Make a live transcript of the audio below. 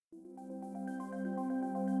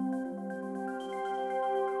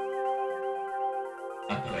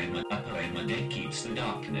A poem a day keeps the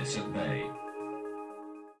darkness at bay.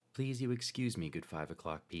 Please you excuse me, good 5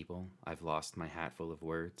 o'clock people. I've lost my hat full of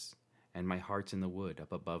words, and my heart's in the wood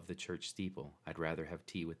up above the church steeple. I'd rather have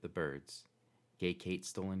tea with the birds. Gay Kate's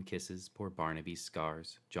stolen kisses, poor Barnaby's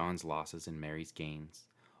scars, John's losses and Mary's gains.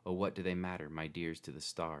 Oh, what do they matter, my dears, to the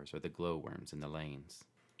stars or the glowworms in the lanes?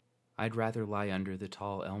 I'd rather lie under the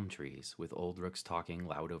tall elm trees, with old rooks talking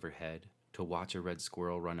loud overhead, to watch a red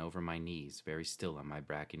squirrel run over my knees, very still on my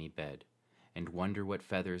brackeny bed, and wonder what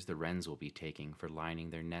feathers the wrens will be taking for lining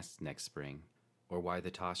their nests next spring, or why the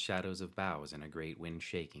tossed shadows of boughs in a great wind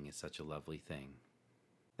shaking is such a lovely thing.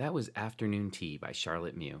 That was Afternoon Tea by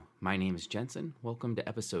Charlotte Mew. My name is Jensen. Welcome to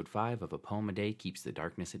episode 5 of A Poem a Day Keeps the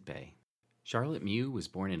Darkness at Bay. Charlotte Mew was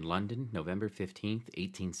born in London, November 15th,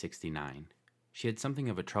 1869. She had something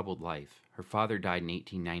of a troubled life. Her father died in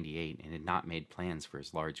 1898 and had not made plans for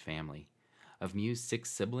his large family. Of Mew's 6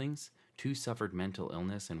 siblings, 2 suffered mental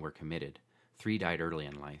illness and were committed. 3 died early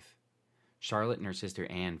in life. Charlotte and her sister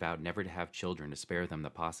Anne vowed never to have children to spare them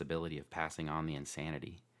the possibility of passing on the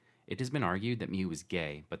insanity. It has been argued that Mew was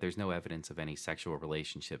gay, but there's no evidence of any sexual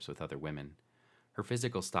relationships with other women. Her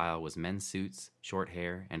physical style was men's suits, short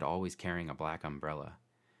hair, and always carrying a black umbrella.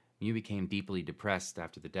 Mew became deeply depressed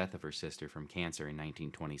after the death of her sister from cancer in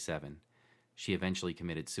 1927. She eventually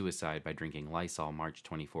committed suicide by drinking Lysol March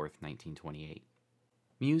 24, 1928.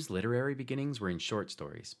 Mew's literary beginnings were in short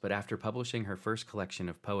stories, but after publishing her first collection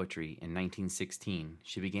of poetry in 1916,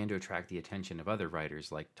 she began to attract the attention of other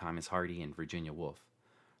writers like Thomas Hardy and Virginia Woolf.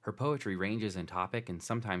 Her poetry ranges in topic, and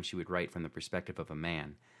sometimes she would write from the perspective of a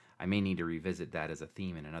man. I may need to revisit that as a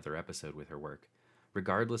theme in another episode with her work.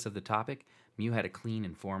 Regardless of the topic, Mew had a clean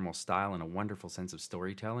and formal style and a wonderful sense of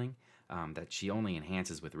storytelling that she only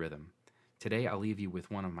enhances with rhythm. Today I'll leave you with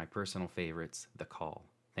one of my personal favorites, The Call.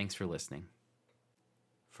 Thanks for listening.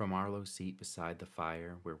 From our low seat beside the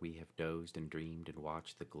fire, where we have dozed and dreamed and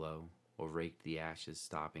watched the glow, or raked the ashes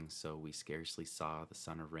stopping so we scarcely saw the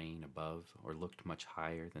sun or rain above, or looked much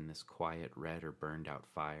higher than this quiet red or burned out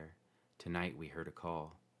fire, tonight we heard a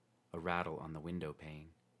call, a rattle on the window pane,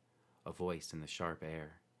 a voice in the sharp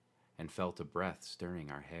air, and felt a breath stirring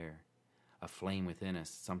our hair. A flame within us,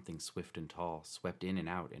 something swift and tall, swept in and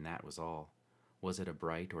out, and that was all. Was it a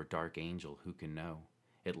bright or dark angel, who can know?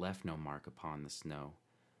 It left no mark upon the snow,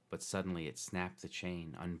 but suddenly it snapped the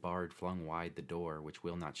chain, unbarred, flung wide the door, which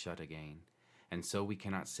will not shut again. And so we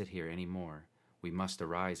cannot sit here any more. We must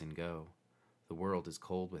arise and go. The world is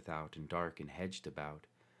cold without, and dark and hedged about,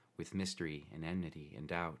 with mystery and enmity and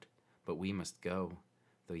doubt. But we must go,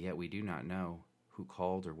 though yet we do not know who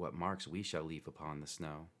called or what marks we shall leave upon the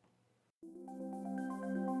snow.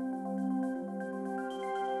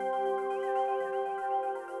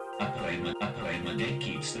 A poem a day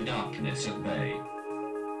keeps the darkness at bay.